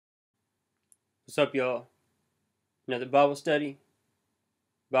What's up, y'all? Another Bible study,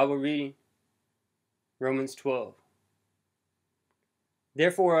 Bible reading, Romans 12.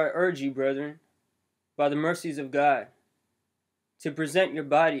 Therefore, I urge you, brethren, by the mercies of God, to present your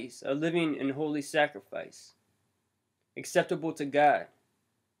bodies a living and holy sacrifice, acceptable to God,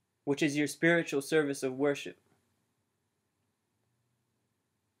 which is your spiritual service of worship.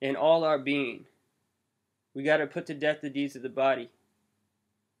 In all our being, we got to put to death the deeds of the body.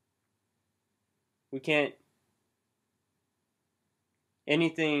 We can't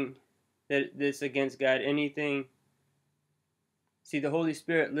anything that's against God, anything. See, the Holy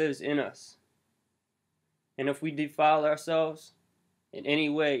Spirit lives in us. And if we defile ourselves in any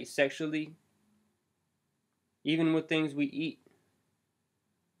way, sexually, even with things we eat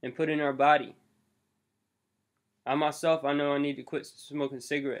and put in our body, I myself, I know I need to quit smoking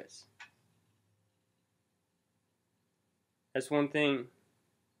cigarettes. That's one thing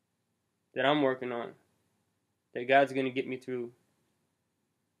that I'm working on, that God's going to get me through.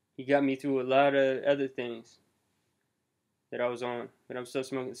 He got me through a lot of other things that I was on, but I'm still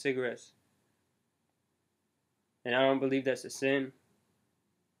smoking cigarettes. And I don't believe that's a sin,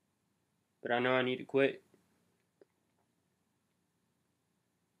 but I know I need to quit.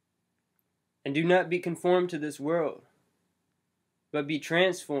 And do not be conformed to this world, but be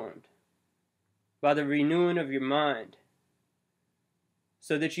transformed by the renewing of your mind,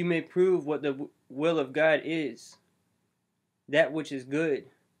 so that you may prove what the will of God is, that which is good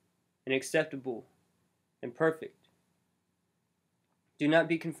and acceptable and perfect. Do not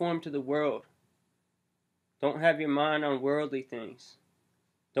be conformed to the world. Don't have your mind on worldly things.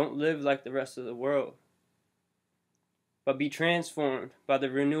 Don't live like the rest of the world, but be transformed by the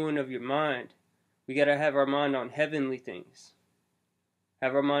renewing of your mind. We got to have our mind on heavenly things.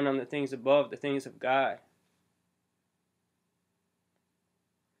 Have our mind on the things above, the things of God.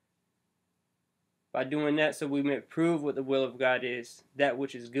 By doing that, so we may prove what the will of God is, that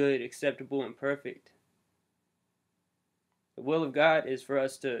which is good, acceptable, and perfect. The will of God is for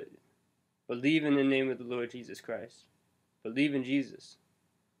us to believe in the name of the Lord Jesus Christ. Believe in Jesus.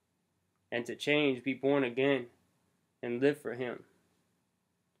 And to change, be born again, and live for Him.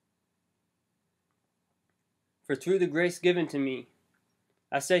 For through the grace given to me,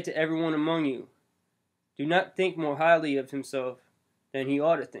 I say to everyone among you, do not think more highly of himself than he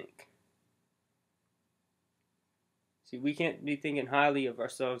ought to think. See, we can't be thinking highly of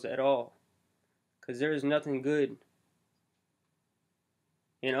ourselves at all, because there is nothing good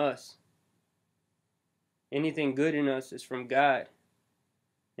in us. Anything good in us is from God,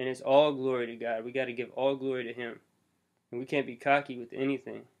 and it's all glory to God. We got to give all glory to Him, and we can't be cocky with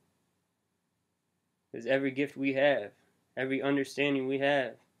anything, because every gift we have, every understanding we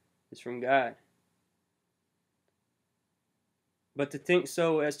have, is from God. But to think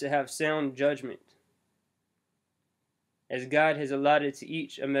so as to have sound judgment, as God has allotted to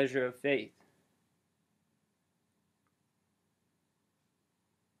each a measure of faith.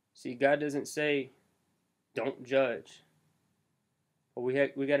 See, God doesn't say, don't judge. But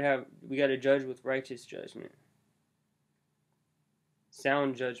we gotta judge with righteous judgment,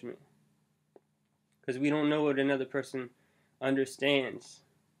 sound judgment, because we don't know what another person understands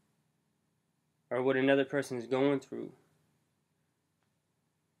or what another person is going through.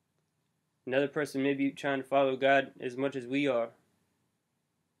 Another person may be trying to follow God as much as we are.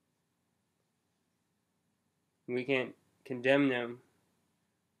 We can't condemn them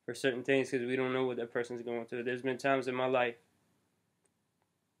for certain things because we don't know what that person is going through. There's been times in my life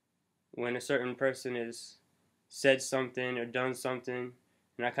when a certain person has said something or done something,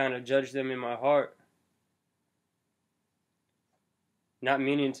 and I kind of judge them in my heart, not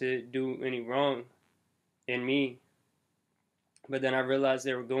meaning to do any wrong in me, but then I realized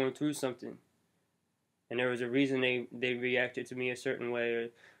they were going through something, and there was a reason they reacted to me a certain way, or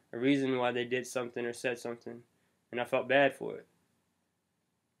a reason why they did something or said something, and I felt bad for it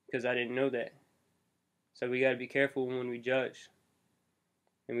because I didn't know that. So we got to be careful when we judge,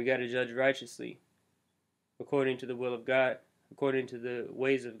 and we got to judge righteously, according to the will of God, according to the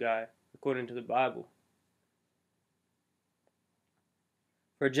ways of God, according to the Bible.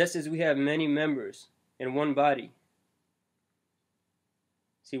 For just as we have many members in one body,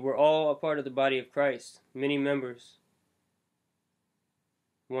 see, we're all a part of the body of Christ, many members,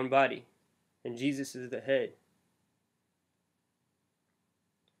 one body, and Jesus is the head.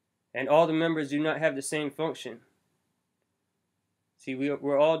 And all the members do not have the same function. See,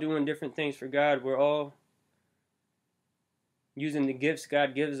 we're all doing different things for God. We're all using the gifts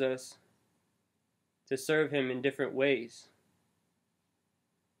God gives us to serve Him in different ways.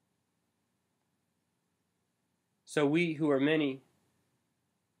 So we who are many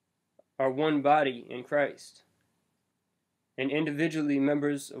are one body in Christ, and individually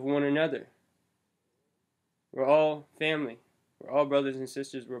members of one another. We're all family. We're all brothers and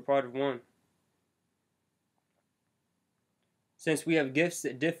sisters. We're a part of one. Since we have gifts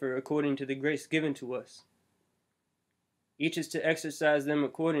that differ according to the grace given to us, each is to exercise them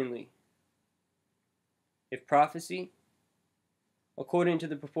accordingly. If prophecy, according to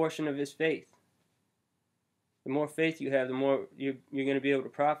the proportion of his faith. The more faith you have, the more you're going to be able to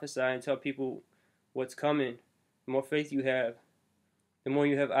prophesy and tell people what's coming. The more faith you have, the more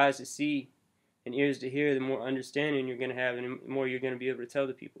you have eyes to see and ears to hear, the more understanding you're going to have, and the more you're going to be able to tell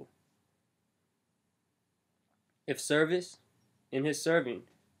the people. If service, in his serving,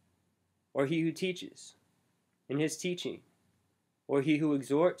 or he who teaches, in his teaching, or he who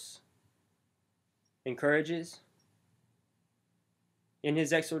exhorts, encourages, in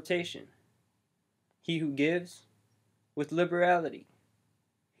his exhortation, he who gives, with liberality,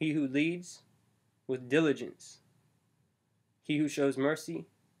 he who leads, with diligence, he who shows mercy,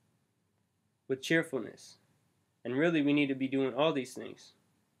 with cheerfulness. And really, we need to be doing all these things.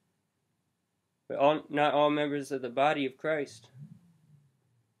 But not all members of the body of Christ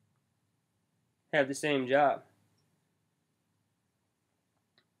have the same job.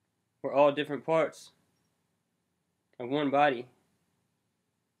 We're all different parts of one body.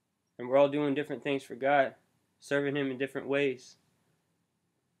 And we're all doing different things for God, serving him in different ways.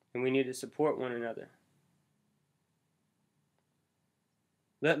 And we need to support one another.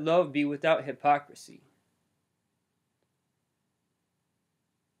 Let love be without hypocrisy.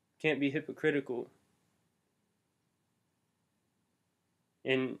 Can't be hypocritical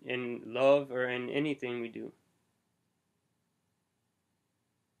in love or in anything we do.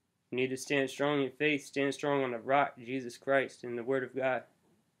 We need to stand strong in faith, stand strong on the rock, Jesus Christ, and the Word of God.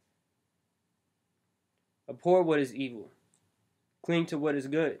 Abhor what is evil. Cling to what is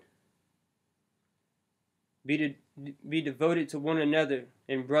good. Be devoted to one another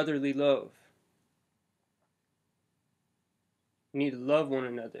in brotherly love. We need to love one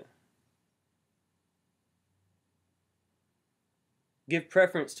another. Give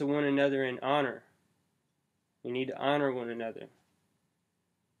preference to one another in honor. We need to honor one another.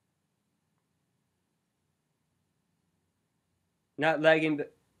 Not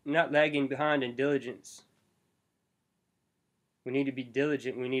lagging behind in diligence. We need to be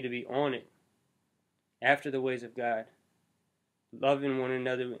diligent. We need to be on it. After the ways of God. Loving one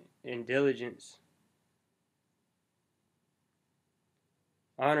another in diligence.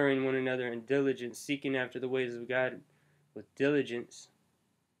 Honoring one another in diligence. Seeking after the ways of God with diligence.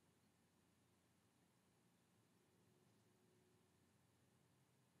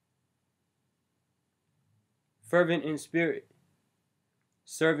 Fervent in spirit.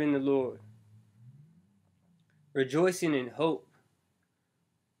 Serving the Lord. Rejoicing in hope.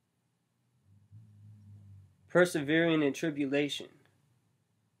 Persevering in tribulation.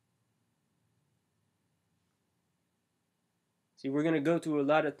 See, we're going to go through a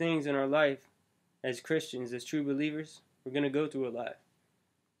lot of things in our life as Christians, as true believers. We're going to go through a lot.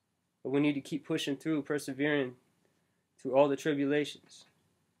 But we need to keep pushing through, persevering through all the tribulations.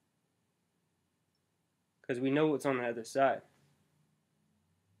 Because we know what's on the other side.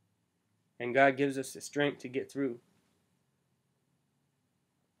 And God gives us the strength to get through.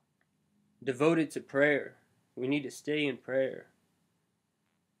 Devoted to prayer. We need to stay in prayer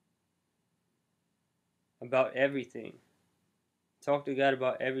about everything. Talk to God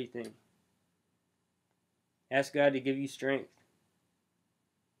about everything. Ask God to give you strength.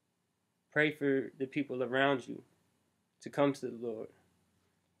 Pray for the people around you to come to the Lord.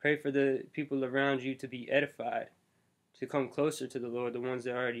 Pray for the people around you to be edified, to come closer to the Lord, the ones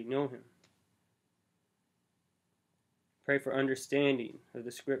that already know him. Pray for understanding of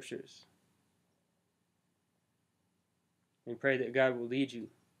the scriptures. And pray that God will lead you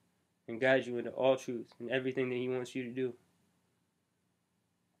and guide you into all truth and everything that he wants you to do.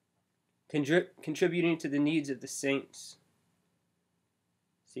 Contributing to the needs of the saints.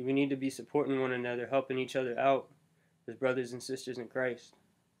 See, we need to be supporting one another, helping each other out as brothers and sisters in Christ.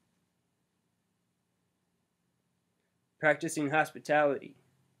 Practicing hospitality.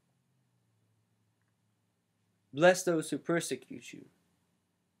 Bless those who persecute you.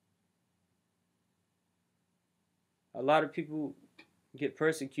 A lot of people get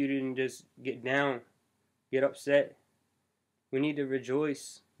persecuted and just get down, get upset. We need to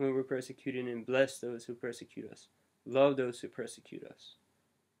rejoice when we're persecuted and bless those who persecute us. Love those who persecute us.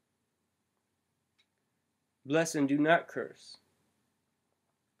 Bless and do not curse.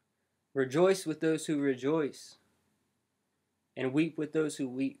 Rejoice with those who rejoice, and weep with those who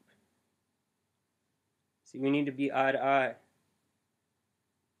weep. See, we need to be eye to eye.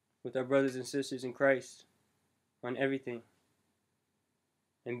 with our brothers and sisters in Christ on everything,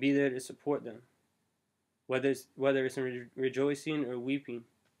 and be there to support them, whether it's in rejoicing or weeping.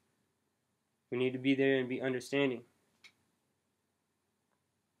 We need to be there and be understanding.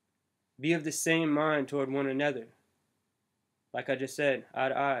 Be of the same mind toward one another. Like I just said, eye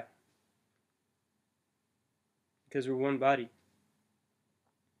to eye. Because we're one body.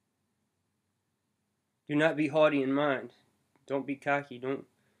 Do not be haughty in mind. Don't be cocky. Don't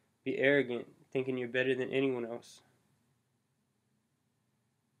be arrogant, thinking you're better than anyone else.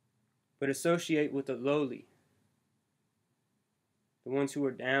 But associate with the lowly, the ones who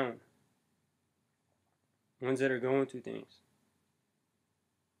are down, the ones that are going through things.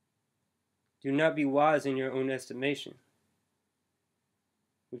 Do not be wise in your own estimation.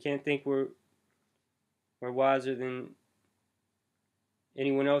 We can't think we're wiser than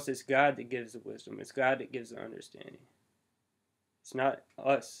anyone else. It's God that gives the wisdom. It's God that gives the understanding. It's not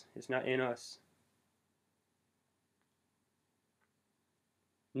us. It's not in us.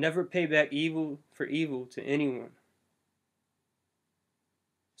 Never pay back evil for evil to anyone.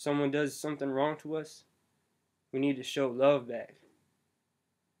 If someone does something wrong to us, we need to show love back.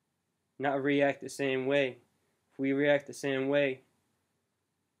 Not react the same way. If we react the same way,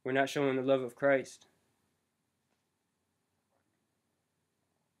 we're not showing the love of Christ.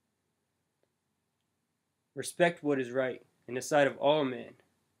 Respect what is right in the sight of all men,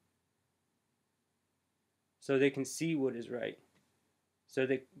 so they can see what is right, so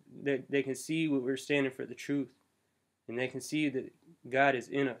they can see what we're standing for, the truth, and they can see that God is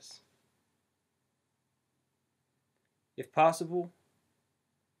in us. If possible,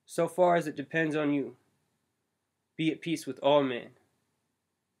 so far as it depends on you, be at peace with all men.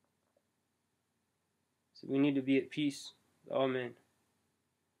 So we need to be at peace with all men.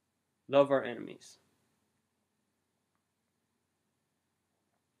 Love our enemies.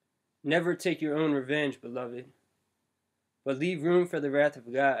 Never take your own revenge, beloved, but leave room for the wrath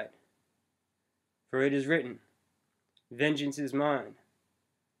of God. For it is written, "Vengeance is mine.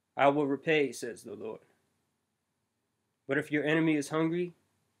 I will repay," says the Lord. But if your enemy is hungry,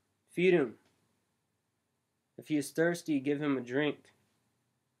 feed him. If he is thirsty, give him a drink.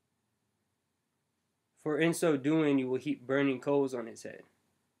 For in so doing, you will heap burning coals on his head.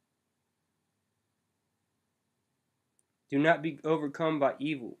 Do not be overcome by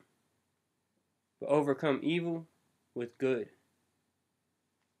evil, but overcome evil with good.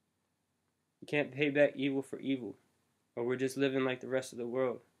 You can't pay back evil for evil, or we're just living like the rest of the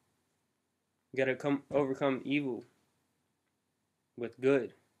world. You gotta overcome evil with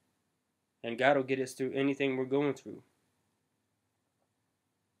good, and God will get us through anything we're going through.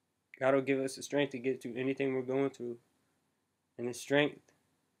 God will give us the strength to get through anything we're going through, and the strength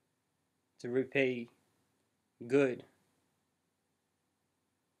to repay good,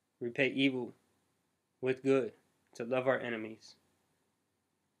 repay evil with good, to love our enemies,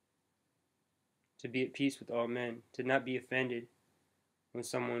 to be at peace with all men, to not be offended when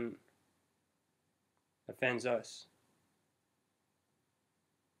someone offends us,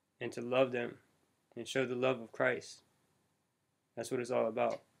 and to love them and show the love of Christ. That's what it's all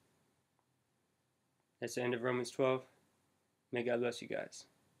about. That's the end of Romans 12. May God bless you guys.